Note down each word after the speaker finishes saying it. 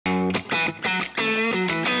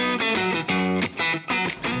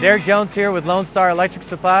Derek Jones here with Lonestar Electric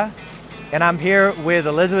Supply, and I'm here with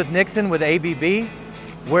Elizabeth Nixon with ABB.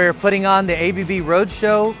 We're putting on the ABB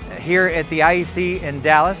Roadshow here at the IEC in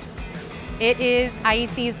Dallas. It is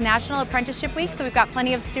IEC's National Apprenticeship Week, so we've got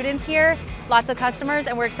plenty of students here, lots of customers,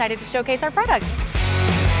 and we're excited to showcase our products.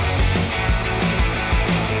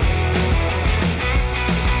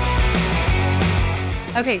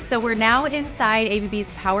 Okay, so we're now inside ABB's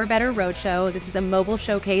Power Better Roadshow. This is a mobile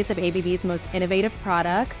showcase of ABB's most innovative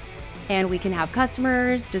products, and we can have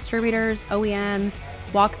customers, distributors, OEMs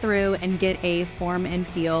walk through and get a form and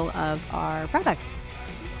feel of our products.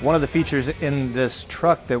 One of the features in this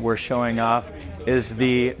truck that we're showing off is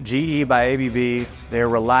the GE by ABB, their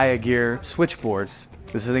ReliaGear switchboards.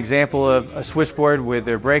 This is an example of a switchboard with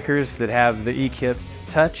their breakers that have the eKit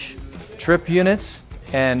touch, trip units,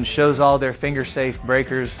 and shows all their finger-safe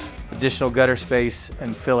breakers, additional gutter space,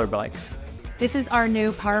 and filler blanks. This is our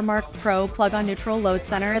new PowerMark Pro plug-on neutral load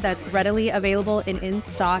center that's readily available and in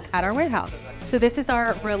stock at our warehouse. So this is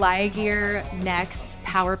our ReliaGear Next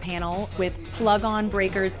power panel with plug-on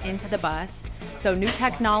breakers into the bus. So new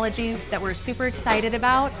technology that we're super excited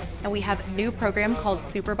about, and we have a new program called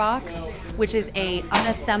Superbox, which is a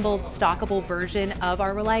unassembled stockable version of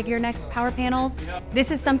our ReliaGear Next power panels. This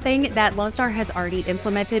is something that Lonestar has already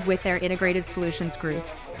implemented with their integrated solutions group.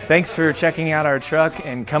 Thanks for checking out our truck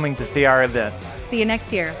and coming to see our event. See you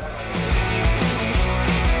next year.